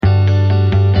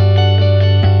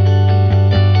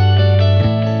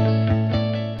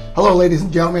Hello, ladies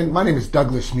and gentlemen. My name is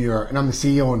Douglas Muir, and I'm the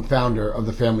CEO and founder of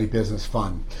the Family Business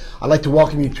Fund. I'd like to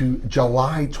welcome you to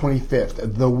July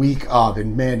 25th, the week of.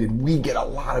 And man, did we get a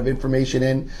lot of information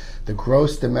in. The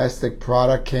gross domestic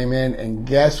product came in, and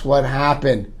guess what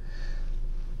happened?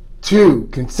 2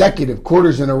 consecutive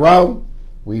quarters in a row,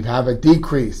 we have a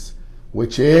decrease,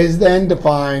 which is then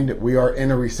defined we are in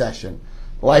a recession.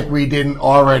 Like we didn't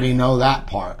already know that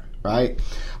part, right?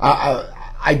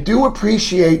 I do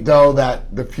appreciate, though,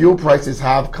 that the fuel prices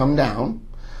have come down.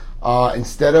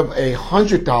 Instead of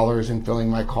 $100 in filling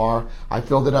my car, I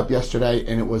filled it up yesterday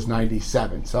and it was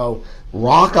 $97. So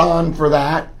rock on for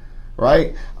that,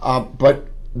 right? But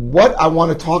what I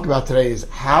want to talk about today is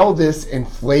how this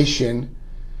inflation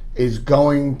is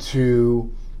going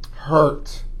to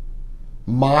hurt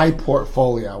my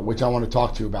portfolio, which I want to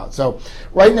talk to you about. So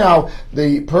right now,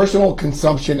 the personal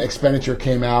consumption expenditure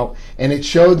came out, and it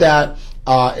showed that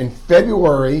in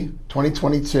February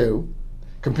 2022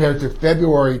 compared to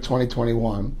February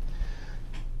 2021,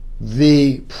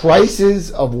 the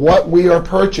prices of what we are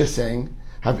purchasing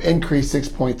have increased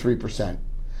 6.3%.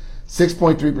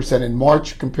 6.3% in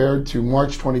March compared to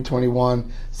March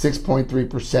 2021,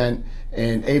 6.3%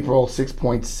 in April,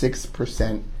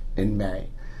 6.6% in May.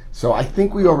 So I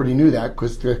think we already knew that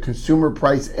because the consumer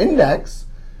price index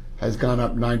has gone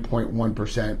up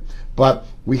 9.1%. But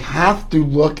we have to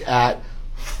look at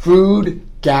food,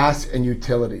 gas, and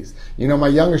utilities. You know, my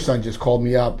younger son just called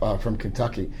me up from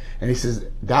Kentucky, and he says,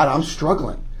 Dad, I'm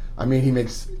struggling. I mean, he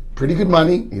makes pretty good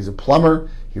money. He's a plumber.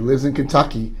 He lives in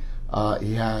Kentucky.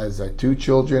 He has 2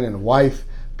 children and a wife,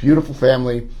 beautiful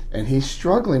family, and he's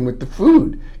struggling with the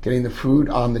food, getting the food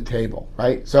on the table,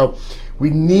 right? So we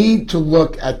need to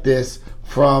look at this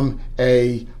from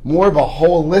a more of a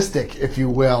holistic, if you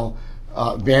will,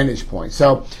 vantage point.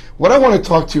 So what I want to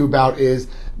talk to you about is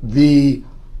the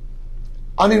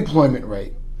unemployment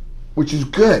rate, which is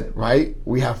good, right?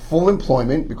 We have full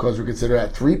employment because we're considered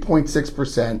at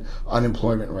 3.6%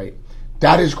 unemployment rate.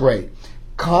 That is great.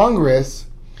 Congress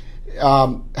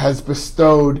has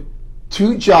bestowed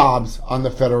 2 jobs on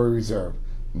the Federal Reserve.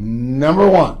 Number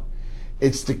 1,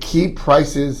 it's to keep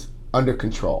prices under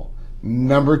control.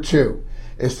 Number 2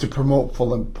 is to promote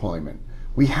full employment.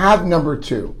 We have number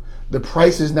 2. The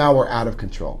prices now are out of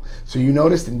control. So you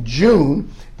noticed in June,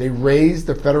 they raised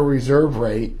the Federal Reserve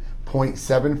rate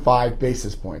 0.75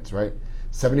 basis points, right?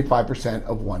 75%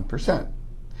 of 1%.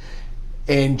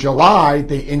 In July,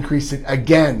 they increased it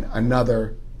again,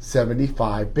 another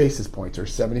 75 basis points, or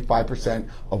 75%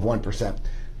 of 1%.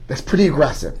 That's pretty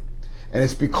aggressive. And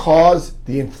it's because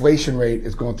the inflation rate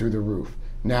is going through the roof.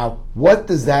 Now, what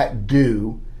does that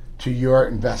do to your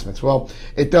investments? Well,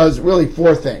 it does really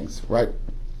 4 things, right?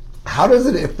 How does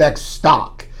it affect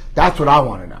stock? That's what I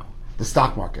want to know. The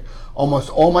stock market. Almost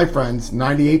all my friends,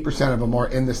 98% of them, are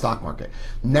in the stock market.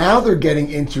 Now they're getting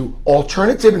into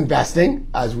alternative investing,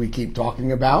 as we keep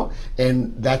talking about,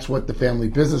 and that's what the Family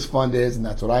Business Fund is, and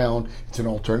that's what I own. It's an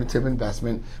alternative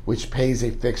investment which pays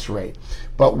a fixed rate.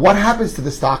 But what happens to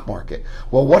the stock market?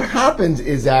 Well, what happens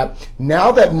is that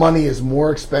now that money is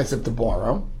more expensive to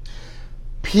borrow,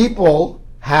 people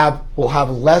will have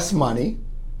less money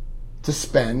to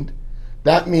spend.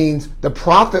 That means the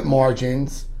profit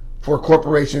margins for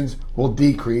corporations will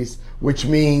decrease, which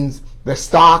means the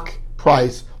stock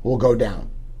price will go down.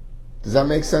 Does that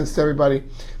make sense to everybody?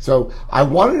 So I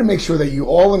wanted to make sure that you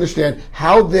all understand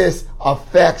how this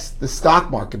affects the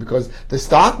stock market, because the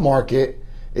stock market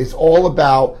is all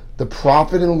about the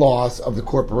profit and loss of the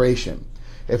corporation.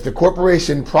 If the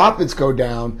corporation profits go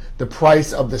down, the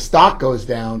price of the stock goes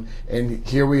down, and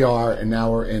here we are, and now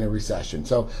we're in a recession.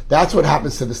 So that's what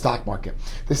happens to the stock market.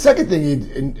 The second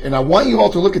thing, and I want you all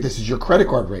to look at this, is your credit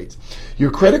card rates.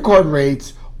 Your credit card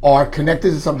rates are connected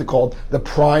to something called the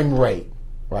prime rate,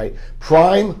 right?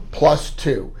 Prime plus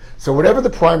 2. So whatever the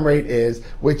prime rate is,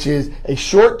 which is a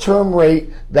short-term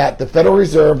rate that the Federal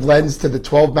Reserve lends to the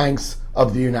 12 banks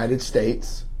of the United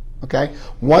States, okay?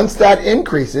 Once that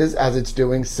increases, as it's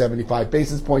doing, 75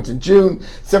 basis points in June,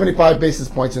 75 basis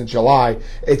points in July,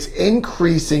 it's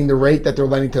increasing the rate that they're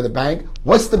lending to the bank.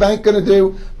 What's the bank going to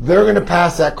do? They're going to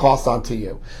pass that cost on to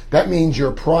you. That means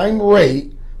your prime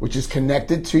rate, which is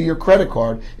connected to your credit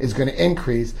card, is going to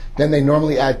increase. Then they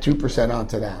normally add 2%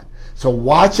 onto that. So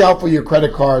watch out for your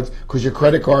credit cards, because your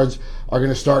credit cards are going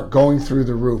to start going through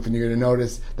the roof, and you're going to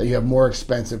notice that you have more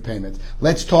expensive payments.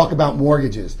 Let's talk about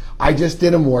mortgages. I just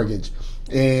did a mortgage,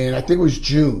 and I think it was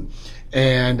June,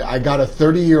 and I got a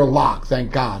 30-year lock,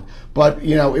 thank God. But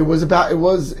you know, it was about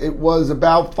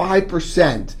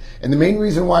 5%, and the main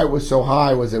reason why it was so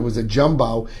high was it was a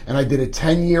jumbo, and I did a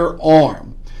 10-year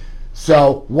ARM.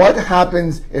 So what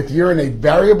happens if you're in a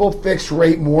variable fixed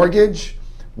rate mortgage?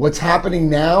 What's happening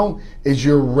now is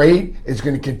your rate is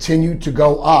going to continue to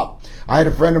go up. I had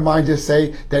a friend of mine just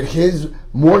say that his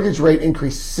mortgage rate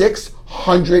increased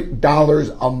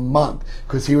 $600 a month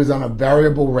because he was on a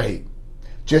variable rate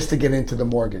just to get into the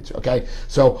mortgage, okay?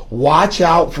 So watch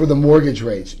out for the mortgage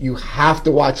rates. You have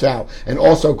to watch out. And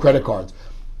also credit cards.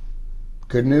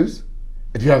 Good news,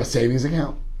 if you have a savings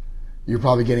account, you're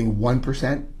probably getting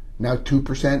 1%, now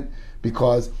 2%,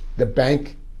 because the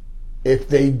bank, if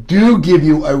they do give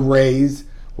you a raise,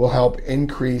 will help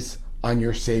increase on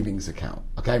your savings account,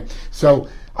 okay? So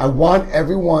I want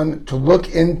everyone to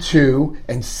look into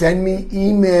and send me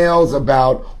emails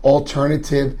about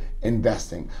alternative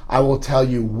investing. I will tell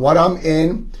you what I'm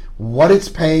in, what it's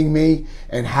paying me,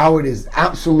 and how it is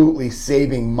absolutely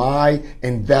saving my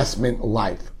investment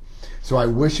life. So I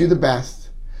wish you the best.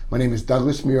 My name is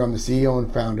Douglas Muir. I'm the CEO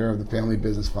and founder of the Family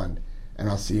Business Fund, and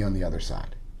I'll see you on the other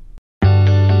side.